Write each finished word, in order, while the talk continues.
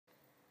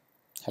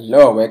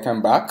Hello,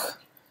 welcome back.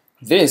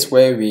 This is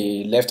where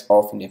we left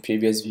off in the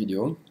previous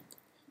video.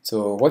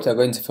 So what we're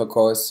going to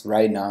focus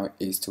right now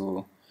is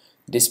to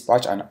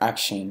dispatch an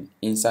action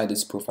inside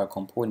this profile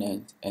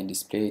component and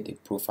display the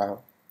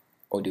profile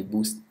or the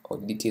boost or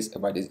details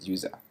about this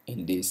user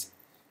in this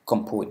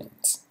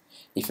component.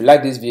 If you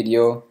like this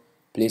video,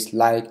 please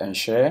like and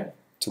share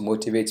to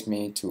motivate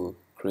me to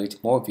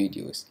create more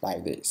videos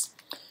like this.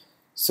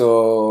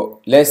 So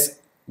let's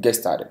get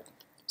started.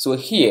 So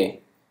here,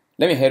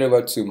 let me head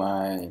over to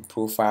my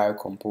profile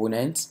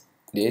component.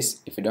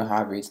 This, if you don't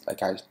have it,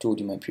 like I told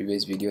you in my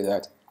previous video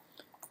that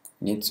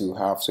you need to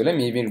have. So let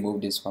me even remove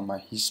this from my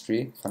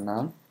history for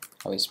now.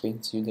 I'll explain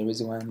to you the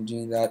reason why I'm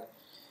doing that.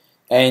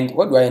 And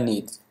what do I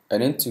need? I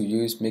need to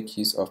make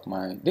use of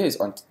my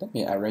let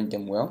me arrange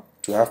them well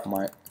to have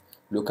my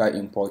local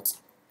import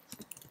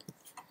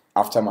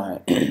after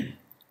my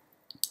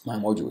my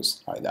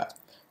modules like that.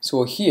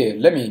 So here,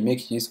 let me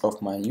make use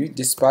of my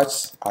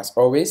dispatch as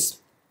always.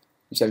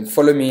 If you have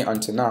followed me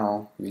until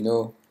now, you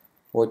know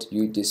what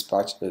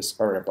dispatch is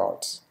all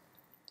about.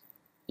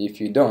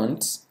 If you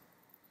don't,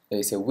 there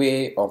is a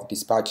way of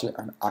dispatching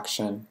an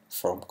action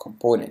from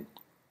component,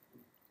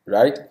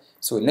 right?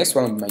 So next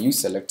one will be my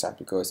use selector,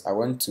 because I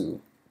want to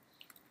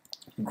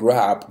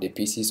grab the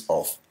pieces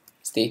of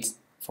state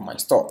from my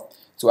store.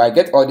 So I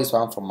get all this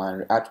one from my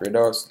React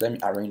Redux. Let me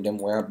arrange them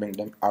well, bring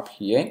them up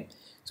here.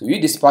 So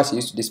dispatch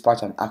is to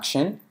dispatch an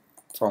action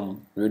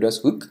from Redux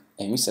hook,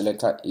 and use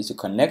selector is to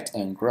connect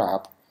and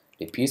grab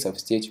the piece of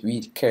state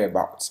we care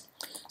about.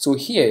 So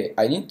here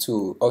I need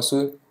to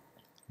also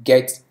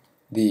get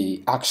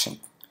the action.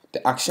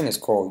 The action is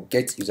called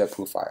get user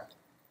profile.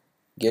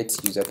 Get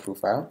user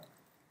profile.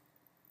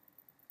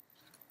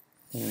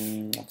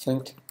 I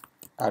think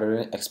I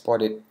already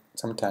exported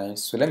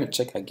sometimes. So let me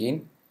check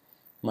again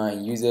my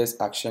users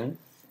action.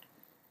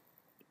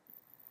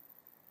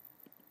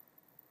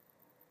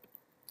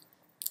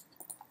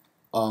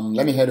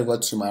 Let me head over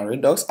to my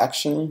Redux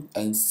action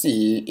and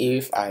see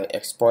if I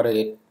exported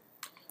it.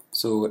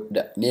 So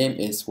the name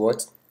is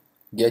what?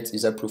 Get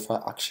user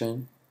profile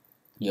action.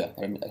 Yeah,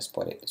 let me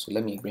export it. So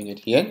let me bring it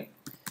here.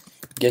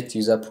 Get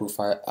user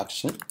profile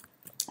action.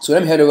 So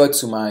let me head over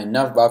to my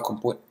navbar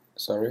component.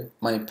 Sorry,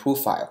 my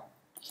profile.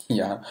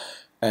 Yeah,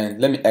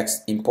 and let me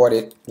import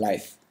it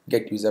like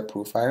get user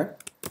profile.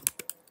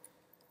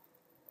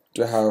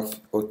 Do I have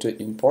auto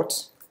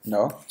import?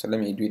 No. So let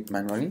me do it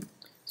manually.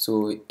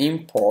 So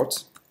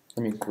import,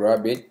 let me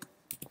grab it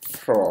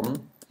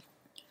from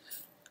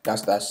 //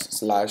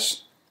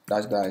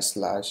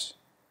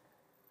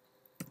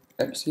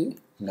 let me see.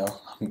 No,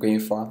 I'm going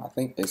for, I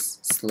think it's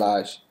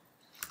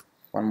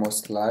 / one more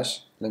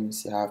slash. Let me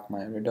see, I have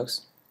my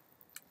Redux.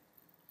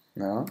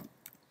 No,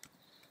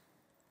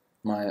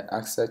 my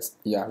assets,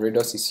 yeah,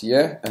 Redux is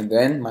here, and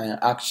then my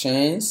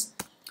actions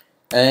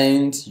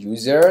and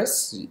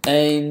users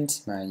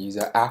and my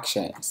user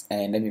actions,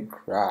 and let me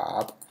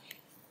grab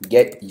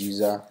get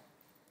user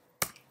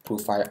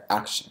profile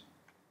action.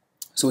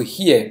 So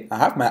here I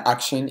have my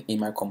action in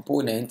my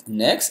component.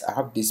 Next I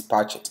have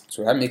dispatch it.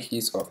 So I make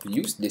use of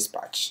use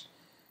dispatch.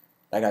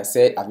 Like I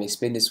said, I've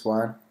explained this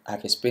one a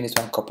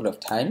couple of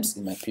times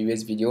in my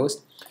previous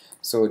videos.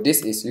 So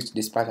this is used to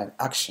dispatch an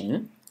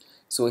action.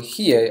 So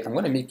here I'm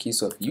going to make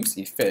use of use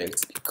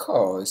effects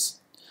because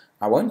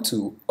I want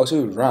to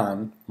also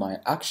run my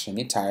action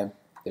anytime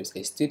there's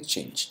a state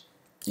change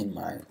in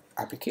my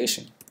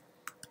application.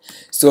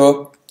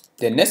 So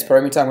the next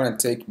parameter I'm going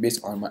to take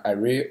based on my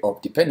array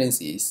of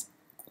dependencies,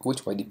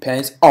 which will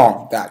depends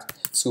on that.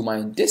 So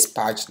my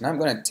dispatch, now I'm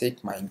going to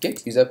take my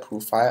get user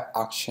profile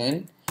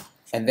action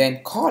and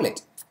then call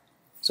it.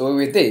 So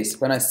with this,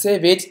 when I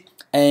save it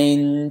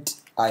and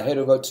I head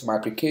over to my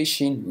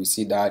application, you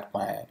see that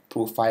my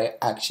profile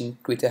action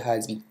creator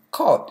has been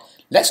called.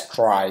 Let's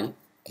try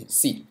and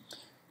see.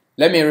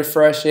 Let me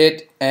refresh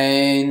it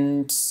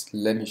and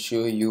let me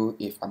show you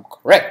if I'm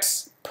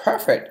correct.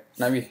 Perfect.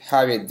 Now we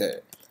have it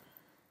there.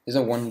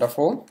 Isn't it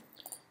wonderful?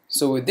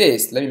 So with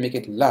this, let me make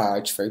it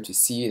large for you to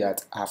see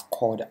that I've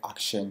called the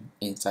action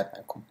inside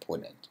my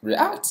component.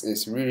 React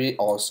is really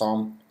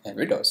awesome, and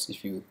Redux,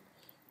 if you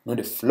know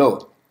the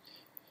flow.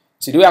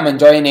 So the way I'm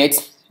enjoying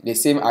it, the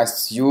same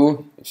as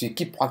you. If you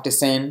keep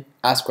practicing,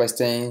 ask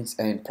questions,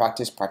 and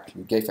practice,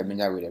 you get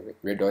familiar with the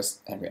Redux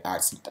and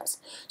React syntax.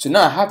 So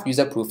now I have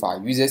user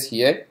profile, users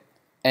here,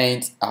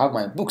 and I have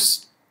my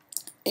books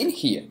in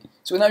here.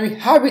 So now we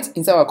have it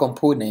inside our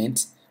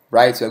component,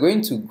 right? So we're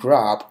going to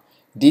grab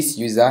this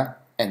user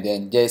and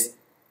then just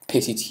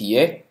paste it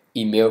here,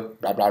 email,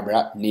 blah blah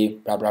blah, name,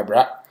 blah blah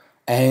blah,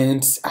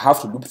 and I have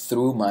to loop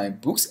through my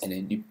books and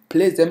then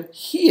place them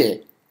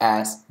here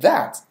as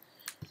that,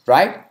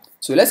 right?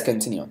 So let's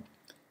continue.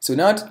 So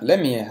now let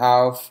me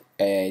have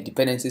a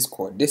dependencies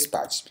called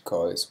dispatch,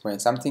 because when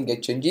something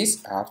gets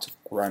changes, I have to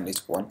run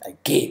this one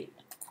again.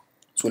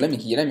 So let me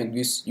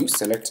use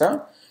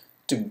selector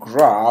to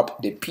grab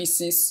the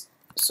pieces.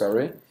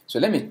 Sorry. So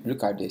let me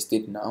look at the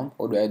state now.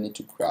 What do I need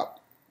to grab?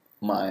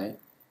 My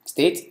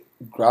state,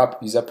 grab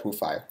user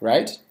profile,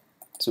 right?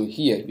 So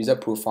here, user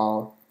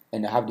profile,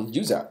 and I have the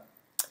user.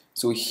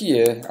 So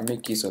here I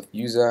make use of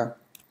user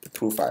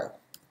profile.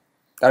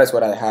 That is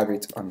what I have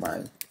it on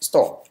my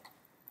store.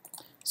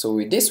 So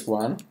with this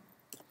one,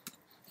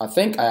 I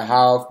think I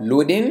have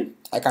loading.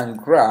 I can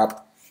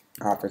grab.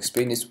 I have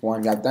explained this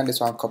one. We have done this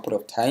one a couple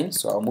of times,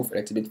 so I'll move a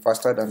little bit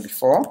faster than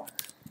before.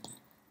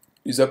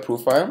 User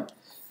profile,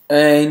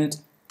 and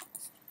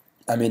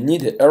I may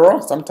need the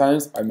error.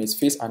 Sometimes I may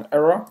face an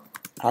error.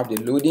 I have the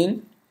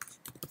loading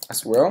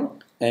as well,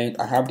 and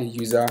I have the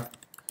user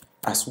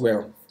as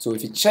well. So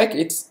if you check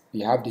it, we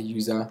have the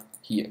user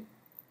here.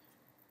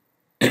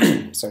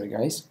 Sorry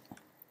guys.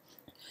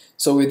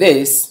 So with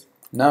this,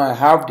 now I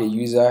have the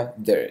user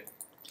there.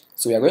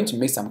 So we are going to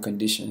make some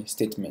condition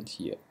statement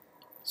here.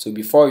 So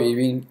before we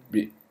even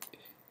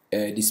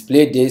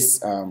display this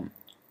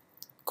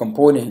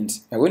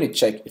component, I'm going to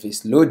check if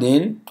it's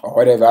loading or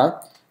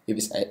whatever. If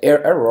it's an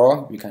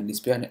error, we can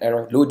display an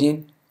error.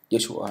 Loading,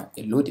 yes, you are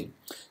a loading.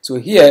 So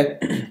here,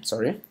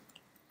 sorry.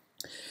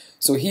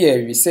 So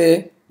here we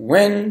say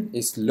when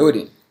it's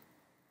loading,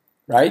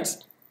 right?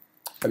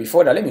 But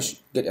before that, let me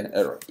get an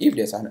error. If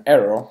there's an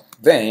error,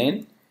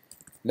 then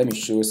let me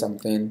show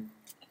something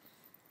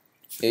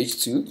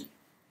h2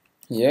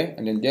 here,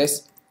 and then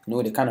just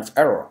know the kind of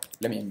error.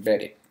 Let me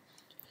embed it.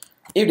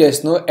 If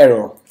there's no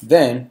error,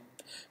 then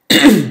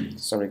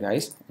sorry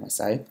guys, on my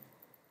side.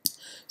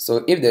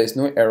 So if there's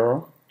no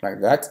error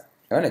like that,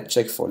 I want to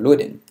check for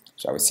loading.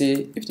 So I will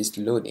say if it is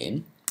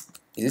loading,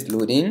 is it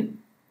loading?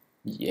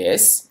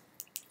 Yes.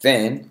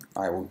 Then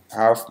I will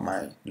have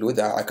my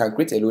loader. I can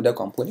create a loader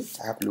component.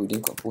 I have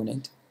loading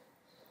component.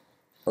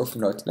 If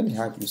not, let me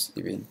have use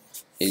even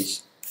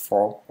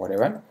h4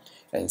 whatever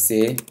and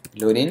say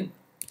loading.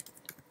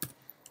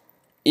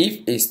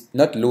 If it's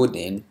not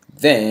loading,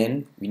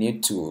 then we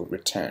need to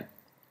return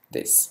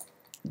this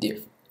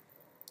div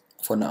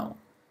for now.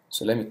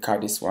 So let me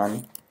cut this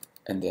one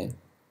and then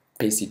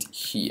paste it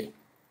here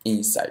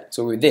inside.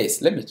 So with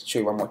this, let me show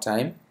you one more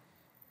time.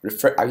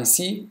 Refresh. I will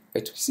see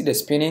the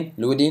spinning,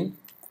 loading,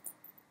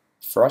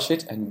 flush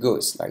it, and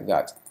goes like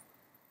that.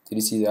 Did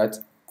you see that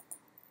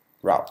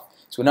route?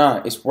 So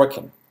now it's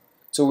working.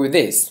 So with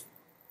this,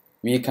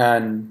 we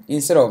can,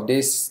 instead of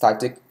this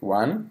static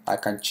one, I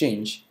can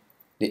change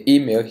the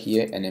email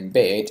here and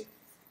embed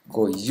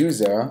go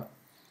user.email,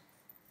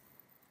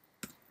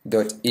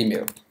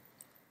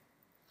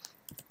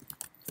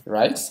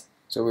 right?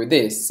 So with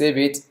this, save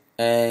it,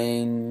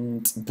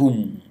 and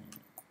boom,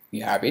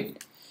 you have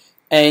it.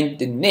 And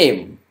the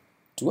name,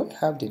 do I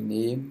have the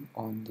name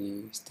on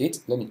the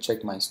state? Let me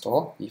check my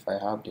store if I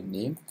have the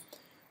name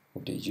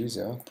of the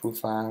user,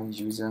 profile,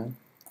 user,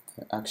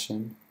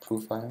 action,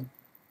 profile,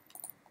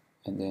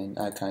 and then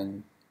I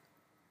can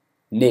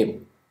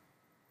name.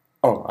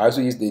 Oh, I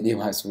also use the name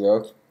as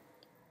well,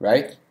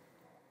 right?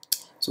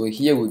 So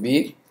here will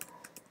be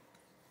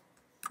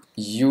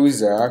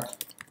user.name,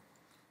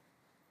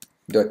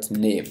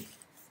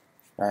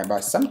 right?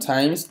 But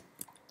sometimes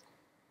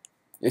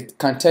it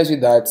can tell you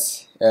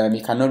that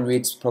you cannot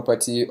read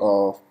property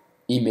of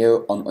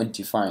email on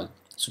undefined.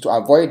 So to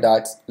avoid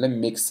that, let me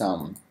make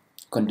some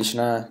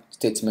conditional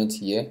statement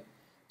here.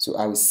 So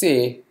I will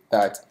say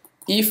that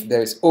if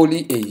there is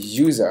only a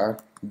user,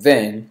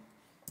 then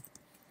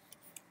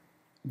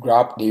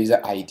grab the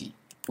user ID.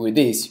 With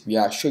this, we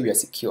are sure we are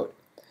secured.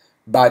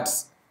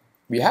 But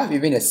we have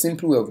even a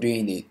simple way of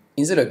doing it.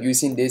 Instead of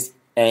using this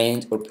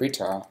AND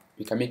operator,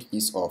 we can make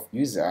use of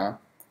user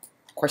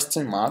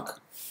question mark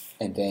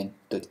and then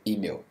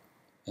 .email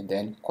and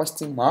then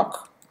question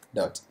mark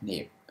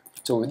 .name.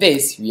 So with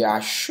this, we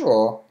are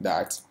sure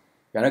that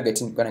we are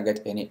not gonna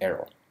get any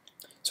error.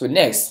 So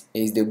next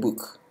is the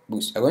book.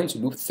 Books. I'm going to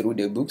loop through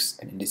the books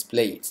and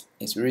display it.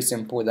 It's very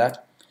simple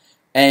that.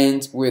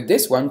 And with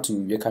this one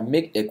too, you can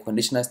make a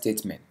conditional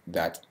statement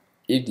that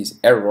if this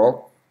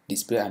error,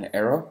 display an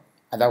error.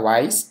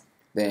 Otherwise,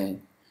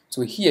 then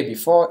so here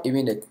before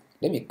even the,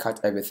 let me cut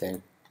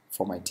everything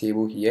for my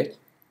table here,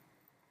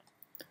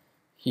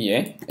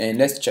 and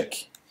let's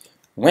check.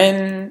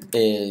 When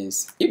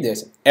is, if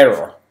there's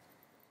error,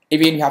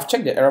 even you have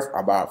checked the error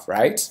above,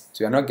 right? So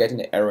you're not getting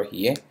the error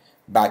here.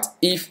 But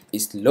if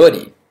it's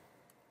loading,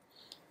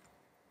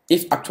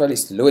 if actually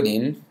it's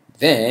loading,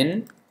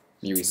 then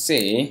you will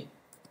say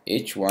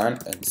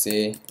h1 and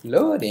say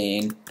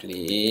loading,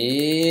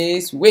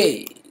 please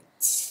wait.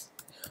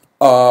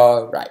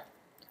 Alright,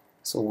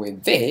 so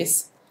with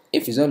this,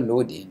 if it's not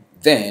loading,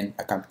 then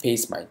I can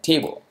paste my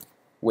table.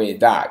 With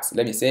that,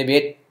 let me save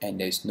it, and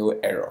there's no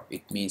error.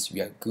 It means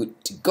we are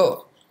good to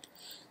go.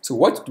 So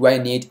what do I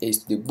need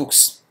is the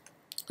books.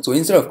 So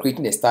instead of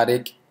creating the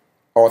static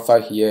author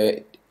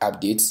here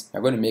updates,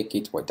 I'm going to make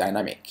it more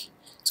dynamic.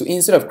 So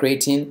instead of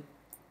creating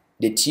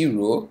the T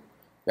row,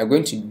 we are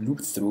going to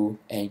loop through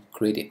and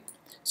create it.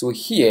 So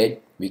here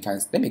we can,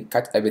 let me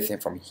cut everything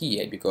from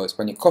here, because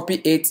when you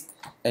copy it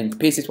and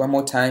paste it one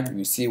more time,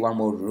 you see one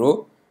more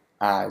row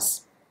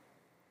as,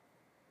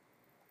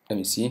 let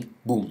me see,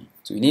 boom.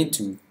 So we need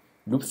to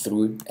loop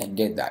through and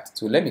get that.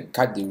 So let me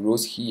cut the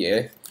rows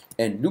here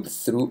and loop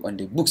through on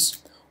the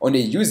books. On the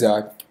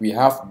user, we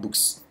have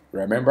books,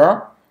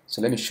 remember?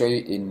 So let me show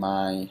you in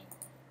my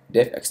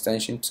dev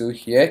extension tool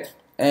here,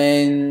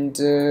 and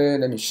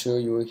let me show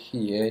you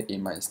here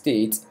in my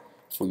state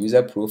for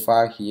user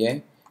profile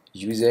here,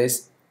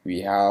 users,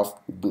 we have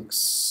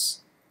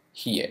books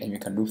here, and we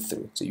can look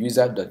through. So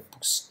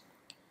user.books.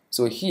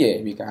 So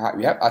here we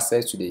have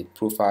access to the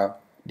profile,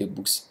 the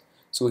books.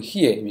 So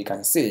here we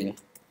can say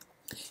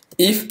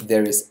if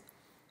there is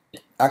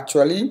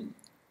actually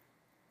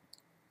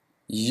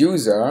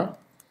user,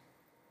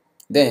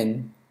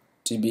 then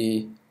to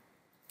be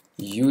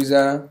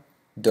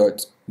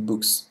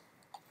user.books.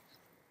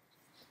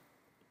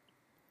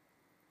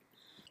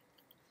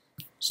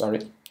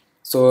 Sorry.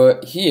 So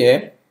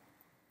here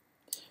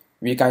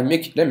we can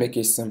make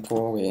a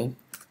simple way.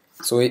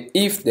 So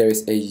if there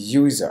is a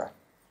user,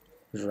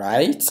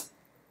 right,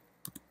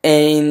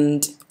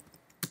 and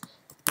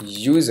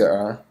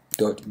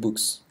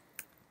user.books,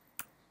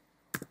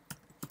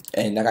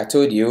 and like I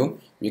told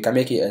you, we can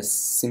make it a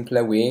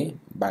simpler way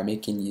by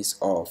making use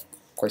of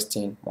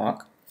question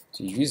mark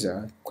to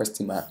user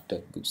question mark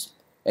dot books.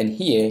 And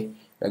here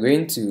we're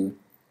going to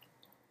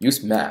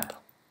use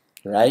map,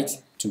 right,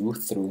 to go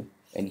through.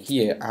 And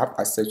here I have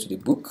access to the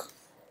book,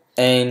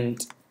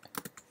 and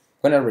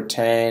when I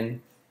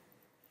return,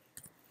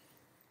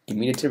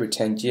 immediately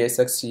return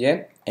GSX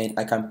here, and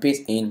I can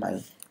paste in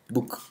my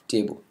book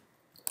table.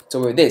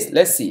 So with this,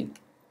 let's see,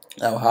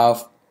 I'll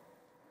have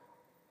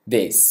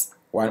this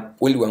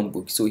only one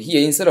book. So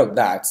here, instead of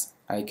that,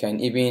 I can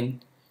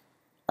even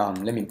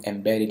let me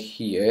embed it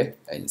here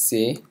and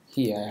say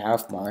here I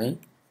have my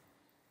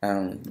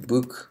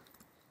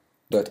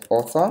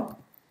book.author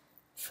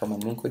from a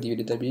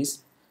MongoDB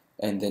database,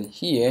 and then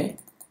here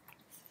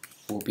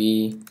will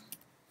be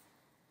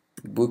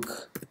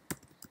book.title.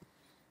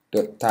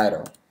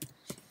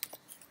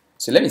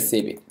 So let me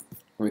save it.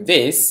 With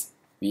this,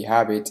 we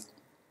have it.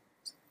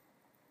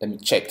 Let me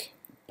check.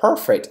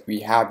 Perfect, we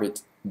have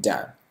it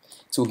done.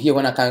 So here,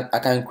 when I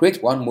can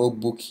create one more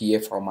book here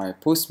for my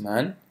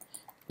postman.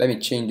 Let me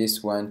change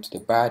this one to the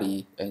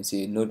body and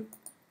say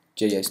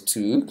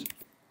Node.js2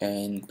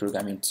 and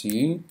programming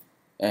 2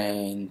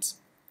 and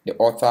the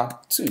author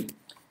 2.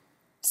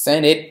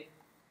 Send it.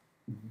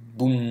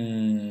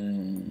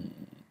 Boom.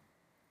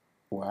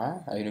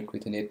 Why are you not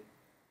creating it?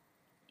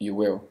 You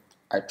will.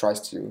 I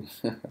trust you.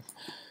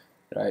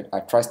 Right? I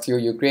trust you.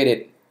 You create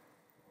it.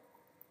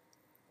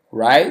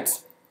 Right?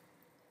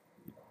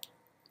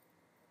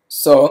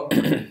 So,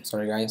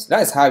 sorry guys,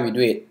 that's how we do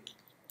it.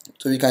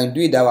 So we can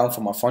do that one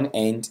from a front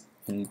end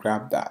and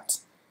grab that.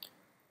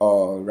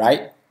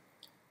 Alright.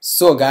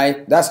 So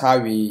guys, that's how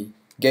we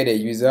get a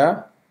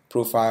user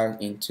profile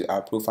into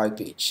our profile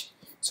page.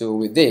 So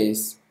with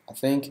this, I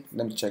think,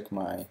 let me check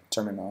my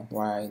terminal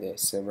why the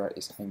server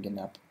is hanging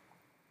up.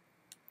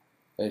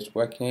 It's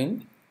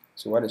working.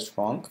 So what is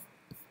wrong?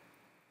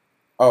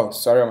 Oh,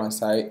 sorry, on my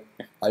side,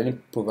 I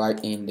didn't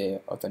provide in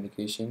the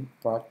authentication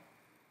part,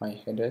 my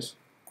headers.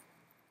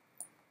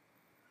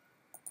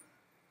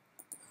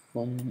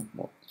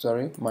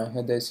 Sorry, my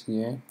headers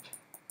here.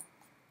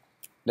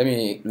 Let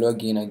me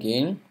log in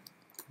again,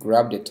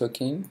 grab the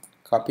token,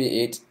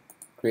 copy it,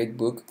 create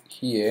book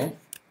here,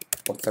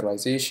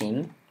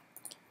 authorization,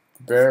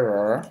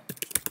 bearer,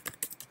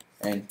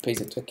 and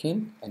paste the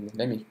token, and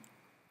let me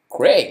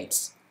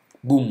create.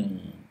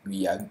 Boom,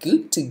 we are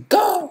good to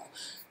go.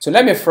 So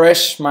let me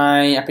refresh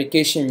my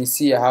application. You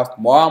see I have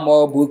more and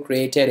more book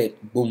created.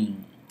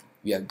 Boom,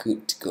 we are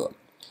good to go.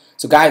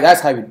 So guys, that's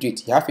how we do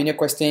it. If you have any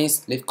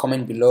questions, leave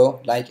comment below,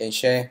 like and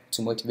share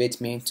to motivate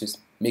me to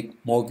make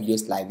more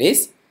videos like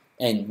this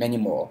and many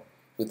more.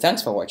 So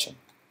thanks for watching.